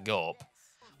bringing up.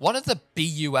 One of the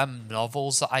BUM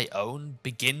novels that I own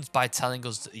begins by telling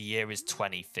us that the year is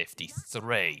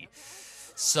 2053.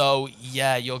 So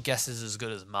yeah, your guess is as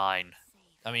good as mine.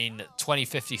 I mean,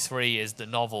 2053 is the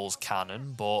novel's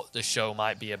canon, but the show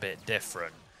might be a bit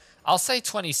different. I'll say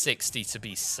 2060 to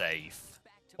be safe.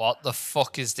 What the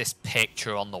fuck is this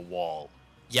picture on the wall?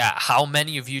 Yeah, how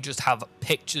many of you just have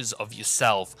pictures of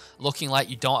yourself looking like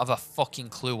you don't have a fucking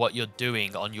clue what you're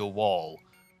doing on your wall?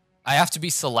 I have to be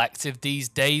selective these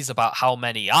days about how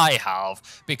many I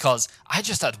have, because I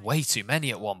just had way too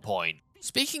many at one point.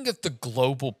 Speaking of the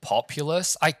global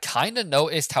populace, I kinda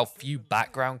noticed how few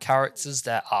background characters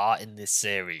there are in this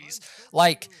series.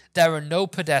 Like, there are no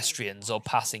pedestrians or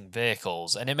passing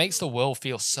vehicles, and it makes the world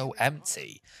feel so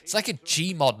empty. It's like a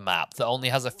Gmod map that only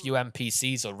has a few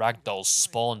NPCs or ragdolls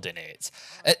spawned in it.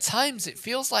 At times, it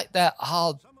feels like there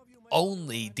are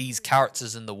only these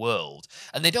characters in the world,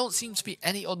 and they don't seem to be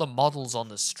any other models on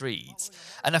the streets,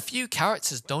 and a few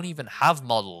characters don't even have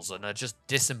models and are just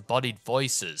disembodied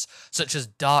voices, such as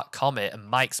Dark Comet and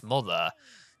Mike's mother.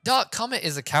 Dark Comet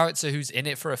is a character who's in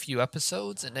it for a few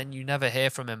episodes, and then you never hear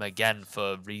from him again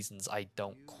for reasons I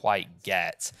don't quite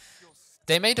get.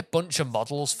 They made a bunch of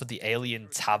models for the Alien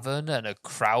Tavern and a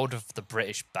crowd of the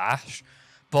British Bash,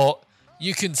 but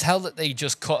you can tell that they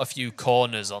just cut a few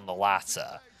corners on the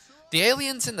latter. The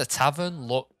aliens in the tavern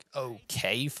look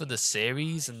okay for the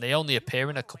series, and they only appear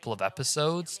in a couple of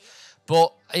episodes,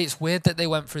 but it's weird that they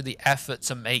went through the effort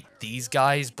to make these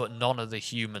guys, but none of the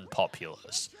human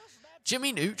populace.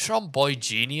 Jimmy Neutron Boy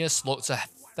Genius looked a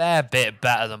fair bit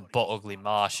better than But Ugly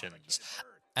Martians,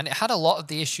 and it had a lot of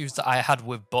the issues that I had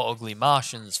with But Ugly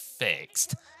Martians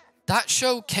fixed. That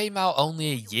show came out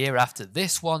only a year after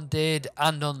this one did,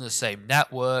 and on the same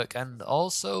network, and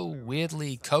also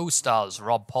weirdly co-stars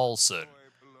Rob Paulson.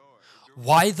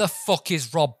 Why the fuck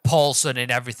is Rob Paulson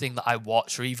in everything that I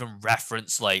watch or even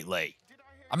reference lately?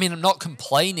 I mean, I'm not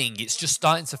complaining, it's just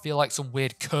starting to feel like some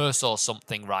weird curse or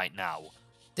something right now.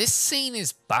 This scene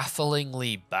is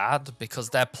bafflingly bad because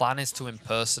their plan is to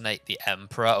impersonate the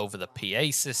Emperor over the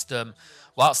PA system,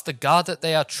 whilst the guard that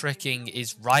they are tricking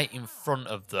is right in front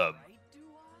of them.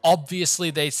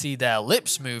 Obviously they see their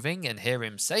lips moving and hear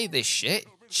him say this shit.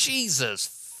 Jesus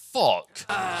fuck.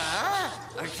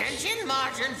 Attention,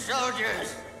 Martian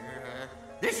soldiers.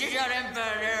 This is your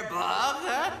Emperor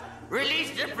Bog.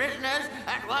 Release the prisoners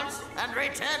at once and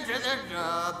return to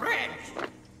the bridge.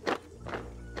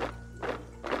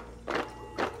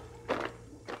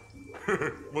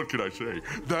 What can I say?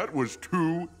 That was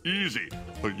too easy.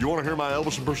 You want to hear my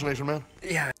Elvis impersonation, man?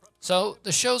 Yeah. So,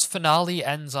 the show's finale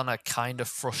ends on a kind of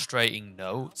frustrating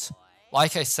note.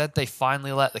 Like I said, they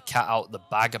finally let the cat out the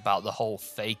bag about the whole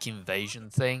fake invasion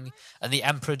thing, and the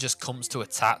Emperor just comes to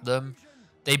attack them.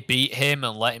 They beat him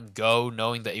and let him go,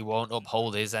 knowing that he won't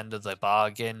uphold his end of the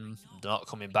bargain, not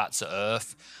coming back to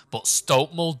Earth. But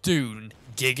Stoke Muldoon,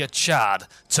 Giga Chad,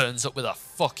 turns up with a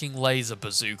fucking laser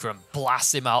bazooka and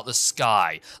blasts him out the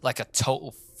sky like a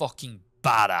total fucking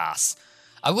badass.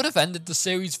 I would have ended the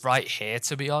series right here,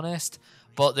 to be honest,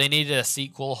 but they needed a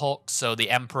sequel hook, so the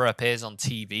Emperor appears on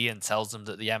TV and tells them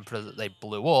that the Emperor that they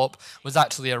blew up was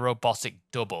actually a robotic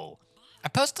double. I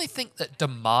personally think that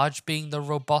Damage being the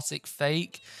robotic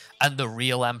fake and the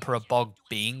real Emperor Bog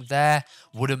being there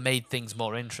would have made things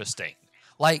more interesting.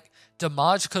 Like,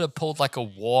 Damage could have pulled like a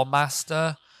War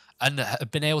Master and have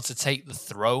been able to take the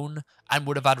throne and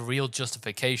would have had real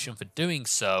justification for doing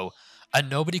so, and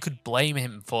nobody could blame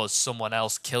him for someone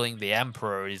else killing the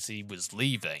Emperor as he was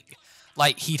leaving.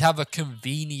 Like, he'd have a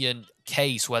convenient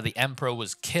case where the Emperor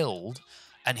was killed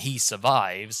and he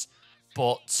survives,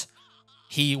 but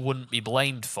he wouldn't be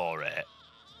blamed for it.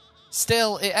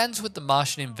 Still, it ends with the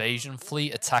Martian invasion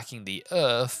fleet attacking the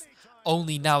Earth,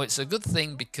 only now it's a good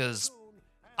thing because,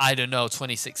 I don't know,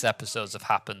 26 episodes have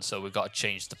happened, so we've got to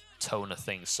change the tone of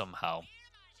things somehow.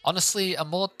 Honestly, a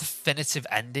more definitive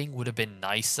ending would have been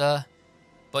nicer,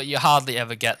 but you hardly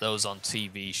ever get those on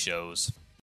TV shows.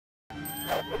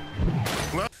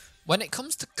 When it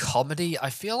comes to comedy,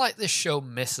 I feel like this show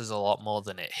misses a lot more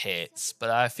than it hits, but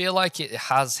I feel like it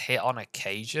has hit on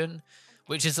occasion,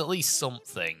 which is at least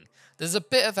something. There's a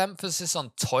bit of emphasis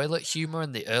on toilet humor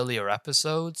in the earlier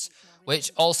episodes,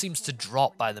 which all seems to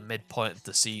drop by the midpoint of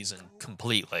the season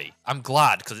completely. I'm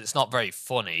glad, because it's not very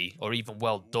funny, or even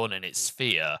well done in its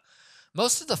sphere.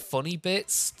 Most of the funny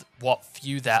bits, what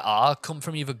few there are, come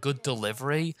from either good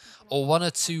delivery, or one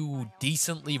or two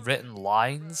decently written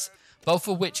lines, both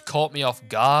of which caught me off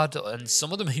guard, and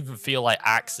some of them even feel like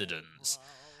accidents.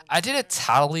 I did a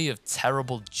tally of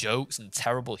terrible jokes and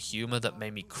terrible humour that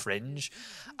made me cringe,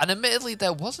 and admittedly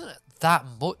there wasn't that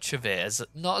much of it,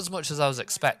 not as much as I was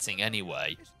expecting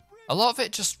anyway. A lot of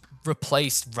it just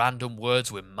replaced random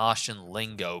words with Martian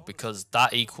lingo, because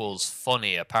that equals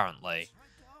funny apparently.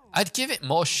 I'd give it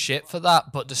more shit for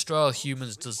that, but Destroy All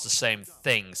Humans does the same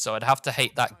thing, so I'd have to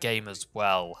hate that game as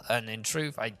well, and in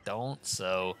truth I don't,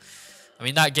 so I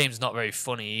mean that game's not very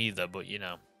funny either, but you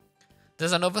know.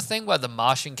 There's another thing where the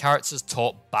Martian characters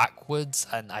talk backwards,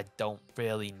 and I don't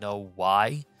really know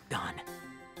why. Done.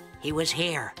 He was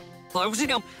here. Say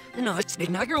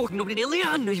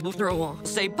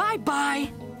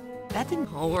bye-bye. That didn't...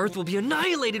 Oh, Earth will be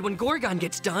annihilated when Gorgon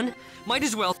gets done. Might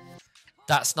as well...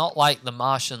 That's not like the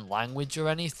Martian language or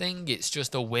anything, it's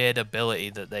just a weird ability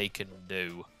that they can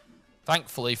do.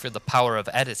 Thankfully, through the power of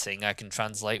editing, I can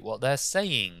translate what they're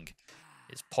saying.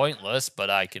 It's pointless, but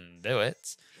I can do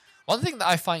it. One thing that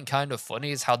I find kind of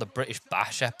funny is how the British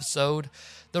Bash episode,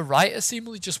 the writer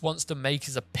seemingly just wants to make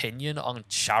his opinion on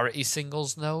charity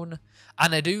singles known.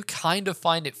 And I do kind of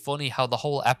find it funny how the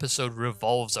whole episode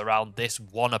revolves around this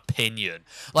one opinion.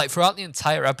 Like, throughout the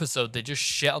entire episode, they just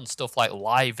shit on stuff like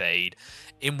Live Aid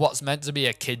in what's meant to be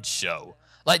a kids show.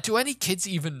 Like, do any kids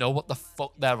even know what the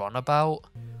fuck they're on about?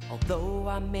 Although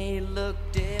I may look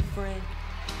different,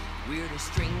 weird and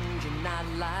strange and not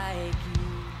like you.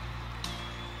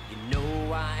 You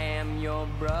know I am your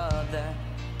brother,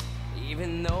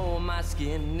 even though my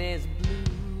skin is blue.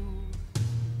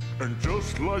 And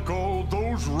just like all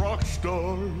those rock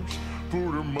stars,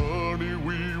 for the money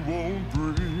we won't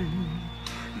bring.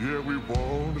 Yeah, we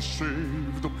want to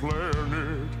save the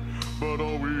planet, but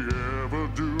all we ever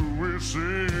do is sing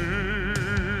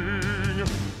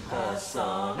a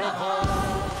song of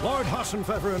hope. Lord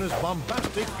Hassenpfeffer and his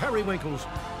bombastic periwinkles.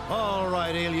 All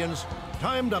right, aliens,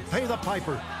 time to pay the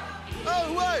piper.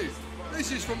 Oh, wait!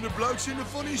 This is from the blokes in the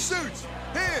funny suits.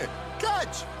 Here,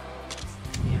 catch!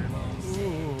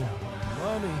 Ooh,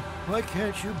 Mommy, why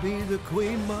can't you be the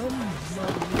Queen, Mum?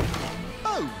 Mommy.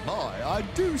 Oh, my, I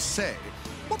do say.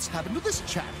 What's happened to this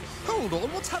chap? Hold on,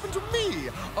 what's happened to me?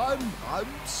 I'm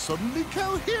suddenly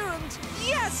coherent.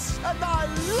 Yes, and I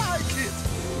like it.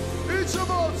 Each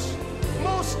of us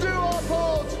must do our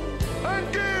part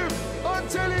and give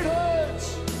until it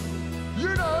hurts.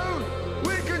 You know,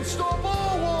 we can stop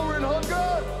all war and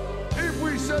hunger if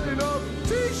we sell enough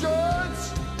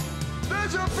t-shirts.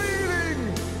 There's a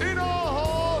feeling in our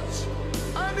hearts,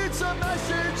 and it's a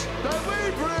message that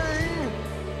we bring.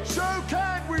 So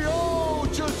can't we all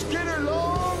just get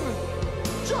along?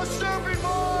 Just open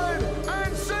mind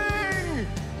and sing,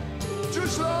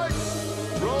 just like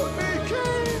Rodney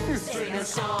King. Sing a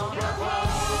song of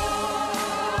hope,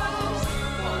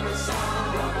 on a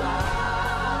song of love.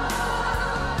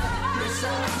 Your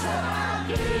sons are our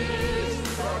keys,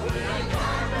 but we ain't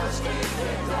got no stick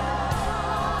with us.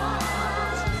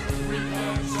 We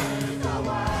can't save the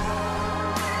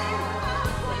world,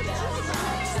 we just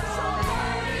like some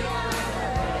many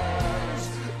others.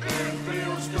 It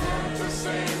feels good to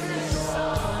sing this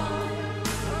song.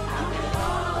 How can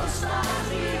all the stars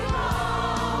be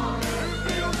wrong? It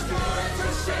feels good to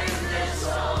sing this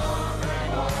song and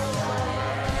watch our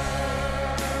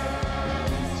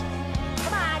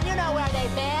Come on, you know where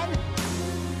they've been.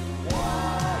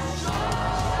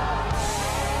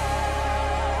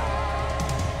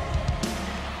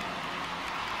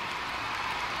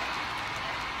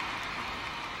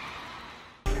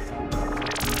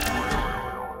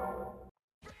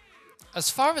 As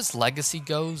far as legacy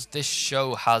goes, this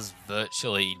show has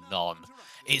virtually none.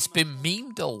 It's been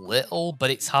memed a little, but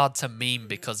it's hard to meme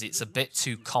because it's a bit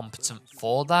too competent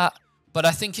for that. But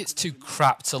I think it's too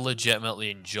crap to legitimately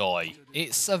enjoy.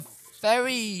 It's a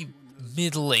very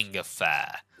middling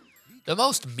affair. The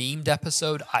most memed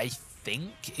episode, I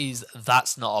think, is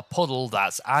That's Not a Puddle,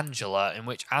 That's Angela, in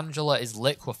which Angela is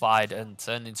liquefied and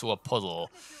turned into a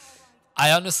puddle.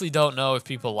 I honestly don't know if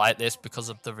people like this because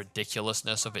of the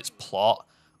ridiculousness of its plot,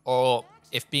 or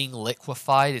if being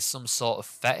liquefied is some sort of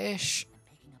fetish.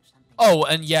 Oh,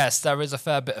 and yes, there is a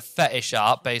fair bit of fetish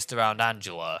art based around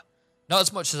Angela. Not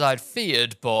as much as I'd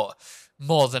feared, but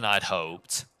more than I'd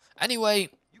hoped. Anyway,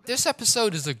 this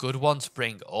episode is a good one to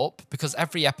bring up because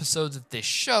every episode of this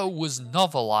show was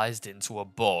novelized into a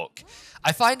book.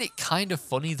 I find it kind of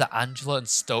funny that Angela and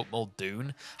Stoke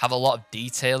Muldoon have a lot of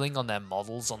detailing on their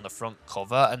models on the front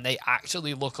cover, and they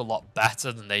actually look a lot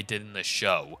better than they did in the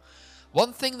show.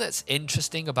 One thing that's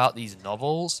interesting about these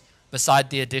novels, beside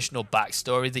the additional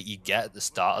backstory that you get at the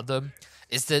start of them,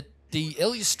 is that the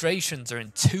illustrations are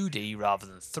in 2D rather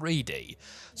than 3D,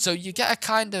 so you get a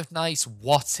kind of nice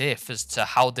what if as to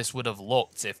how this would have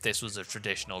looked if this was a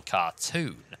traditional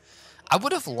cartoon. I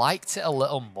would have liked it a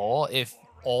little more if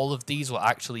all of these were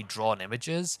actually drawn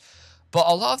images, but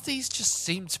a lot of these just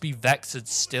seem to be vectored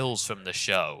stills from the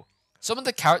show. Some of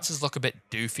the characters look a bit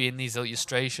doofy in these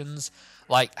illustrations,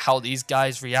 like how these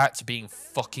guys react to being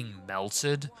fucking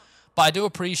melted, but I do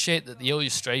appreciate that the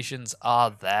illustrations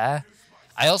are there.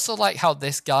 I also like how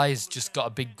this guy's just got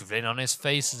a big grin on his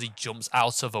face as he jumps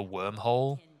out of a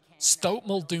wormhole.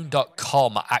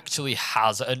 StokeMuldoon.com actually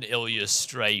has an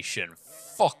illustration.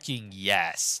 Fucking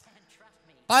yes.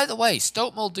 By the way,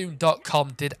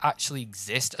 StokeMuldoon.com did actually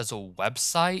exist as a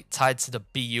website tied to the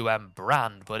BUM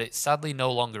brand, but it sadly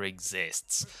no longer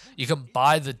exists. You can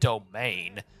buy the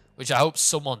domain, which I hope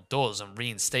someone does and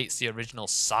reinstates the original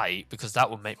site, because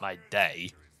that would make my day.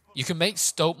 You can make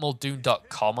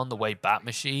StokeMuldoon.com on the Wayback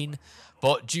Machine,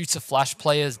 but due to Flash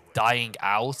players dying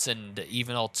out and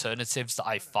even alternatives that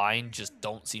I find just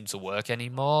don't seem to work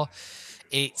anymore,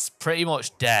 it's pretty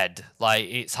much dead. Like,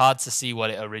 it's hard to see what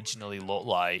it originally looked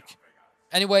like.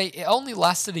 Anyway, it only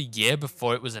lasted a year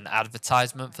before it was an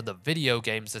advertisement for the video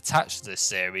games attached to this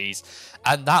series,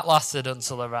 and that lasted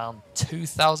until around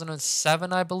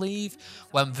 2007, I believe,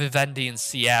 when Vivendi and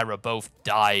Sierra both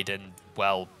died and,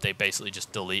 well, they basically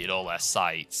just deleted all their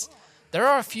sites. There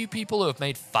are a few people who have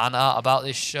made fan art about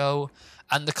this show,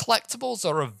 and the collectibles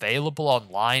are available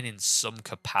online in some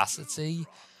capacity,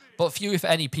 but few if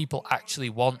any people actually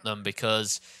want them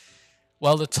because,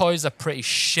 well, the toys are pretty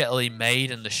shittily made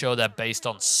and the show they're based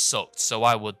on sucked, so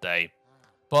why would they?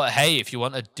 But hey, if you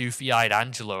want a doofy-eyed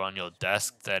Angela on your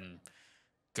desk, then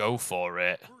go for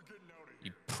it,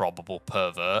 you probable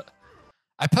pervert.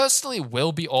 I personally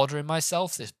will be ordering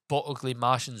myself this But Ugly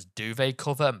Martians duvet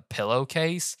cover and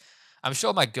pillowcase. I'm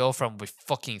sure my girlfriend will be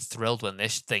fucking thrilled when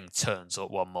this thing turns up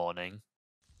one morning.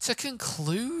 To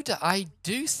conclude, I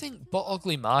do think But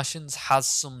Ugly Martians has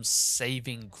some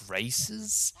saving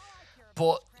graces,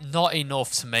 but not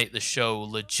enough to make the show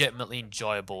legitimately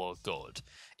enjoyable or good.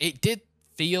 It did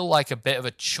feel like a bit of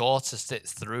a chore to sit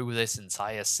through this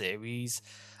entire series.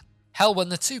 Hell, when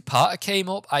the two-parter came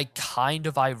up, I kind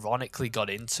of ironically got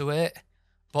into it,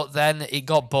 but then it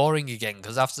got boring again,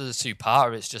 because after the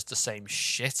two-parter, it's just the same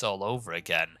shit all over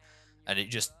again. And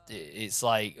it's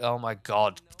like, oh my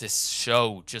god, this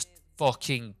show, just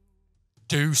fucking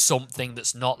do something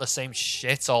that's not the same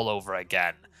shit all over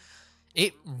again.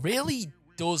 It really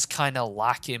does kind of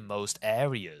lack in most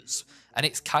areas, and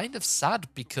it's kind of sad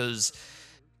because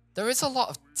there is a lot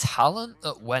of talent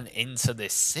that went into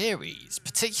this series,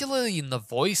 particularly in the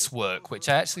voice work, which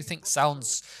I actually think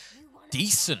sounds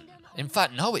decent. In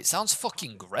fact, no, it sounds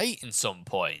fucking great in some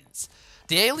points.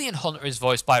 The alien hunter is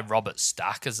voiced by Robert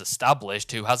Stack, as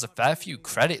established, who has a fair few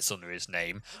credits under his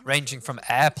name, ranging from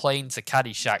Airplane to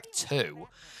Caddyshack 2.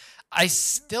 I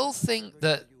still think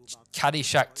that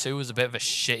Caddyshack 2 is a bit of a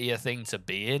shittier thing to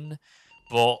be in,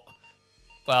 but,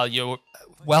 well, you're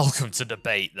welcome to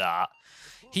debate that.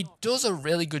 He does a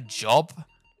really good job,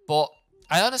 but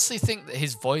I honestly think that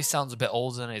his voice sounds a bit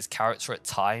older than his character at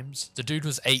times. The dude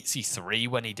was 83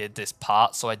 when he did this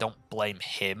part, so I don't blame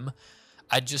him.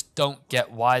 I just don't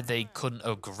get why they couldn't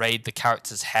upgrade the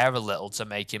character's hair a little to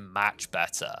make him match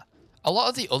better. A lot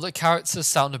of the other characters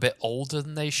sound a bit older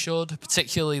than they should,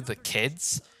 particularly the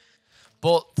kids.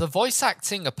 But the voice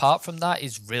acting apart from that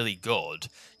is really good.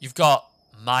 You've got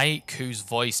Mike, who's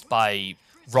voiced by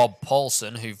Rob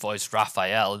Paulson, who voiced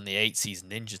Raphael in the 80s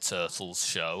Ninja Turtles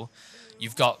show.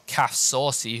 You've got Kath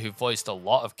Saucy, who voiced a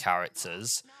lot of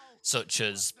characters, such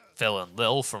as Phil and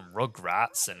Lil from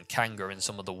Rugrats and Kanga in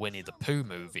some of the Winnie the Pooh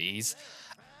movies.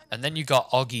 And then you got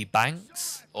Oggy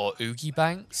Banks, or Oogie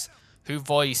Banks, who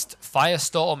voiced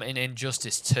Firestorm in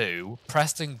Injustice 2,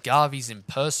 Preston Garvey's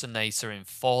impersonator in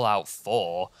Fallout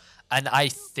 4, and I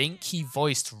think he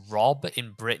voiced Rob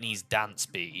in Britney's Dance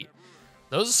Beat.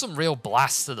 Those are some real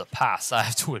blasts to the past, I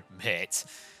have to admit.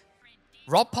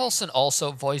 Rob Paulson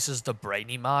also voices the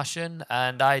Brainy Martian,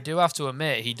 and I do have to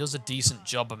admit he does a decent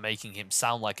job of making him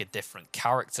sound like a different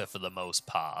character for the most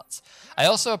part. I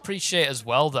also appreciate as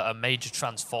well that a major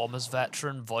Transformers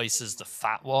veteran voices the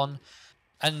Fat One,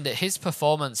 and his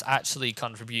performance actually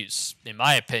contributes, in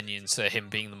my opinion, to him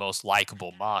being the most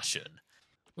likable Martian.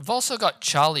 We've also got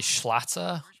Charlie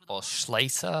Schlatter, or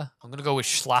Schlater. I'm going to go with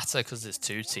Schlatter because there's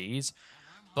two T's.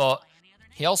 But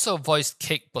he also voiced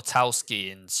Kick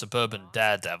Buttowski in Suburban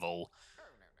Daredevil,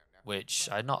 which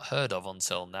I'd not heard of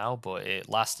until now, but it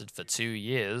lasted for 2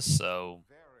 years, so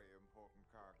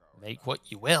make what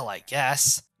you will, I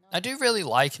guess. I do really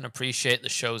like and appreciate the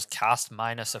show's cast,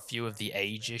 minus a few of the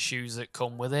age issues that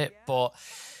come with it, but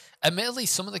admittedly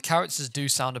some of the characters do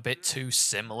sound a bit too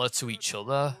similar to each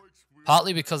other.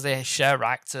 Partly because they share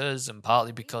actors, and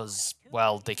partly because,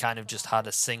 well, they kind of just had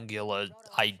a singular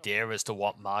idea as to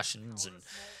what Martians and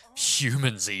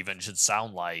humans even should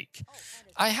sound like.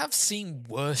 I have seen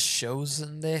worse shows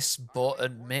than this, but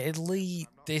admittedly,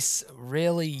 this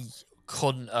really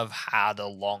couldn't have had a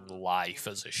long life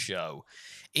as a show.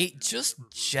 It just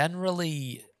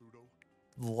generally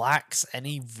lacks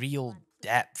any real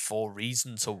depth or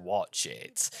reason to watch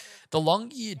it. The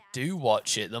longer you do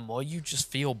watch it, the more you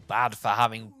just feel bad for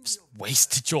having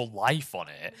wasted your life on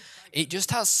it. It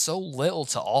just has so little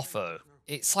to offer.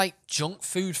 It's like junk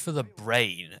food for the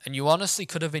brain, and you honestly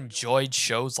could have enjoyed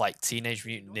shows like Teenage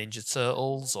Mutant Ninja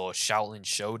Turtles or Shaolin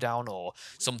Showdown or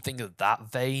something of that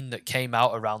vein that came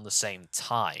out around the same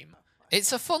time.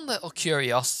 It's a fun little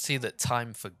curiosity that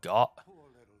time forgot,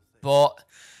 but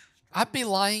I'd be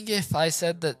lying if I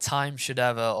said that time should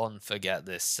ever unforget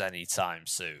this anytime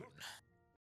soon.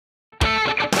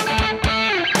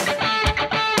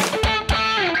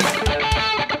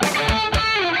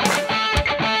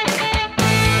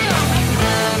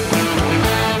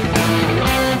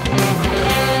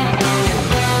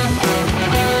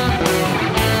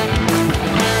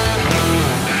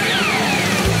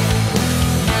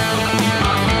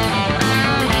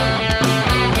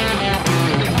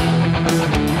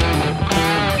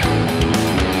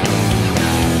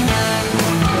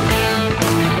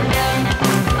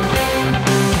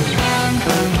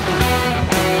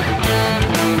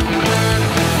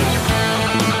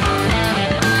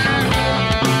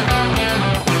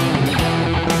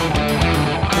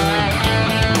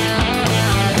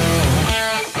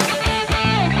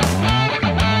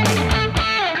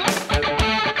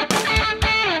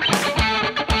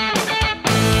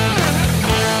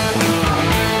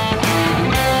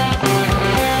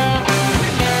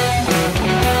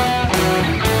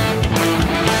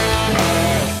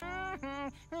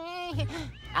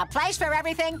 A place for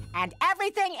everything, and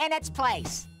everything in its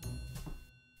place.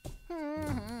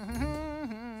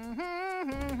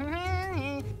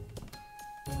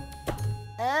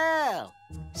 Oh,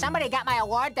 somebody got my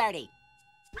award dirty.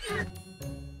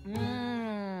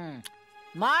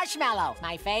 Marshmallow,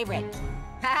 my favorite.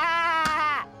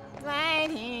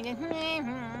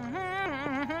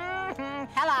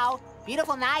 Hello,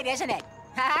 beautiful night, isn't it?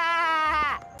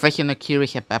 Wat je een keer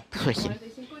hebt,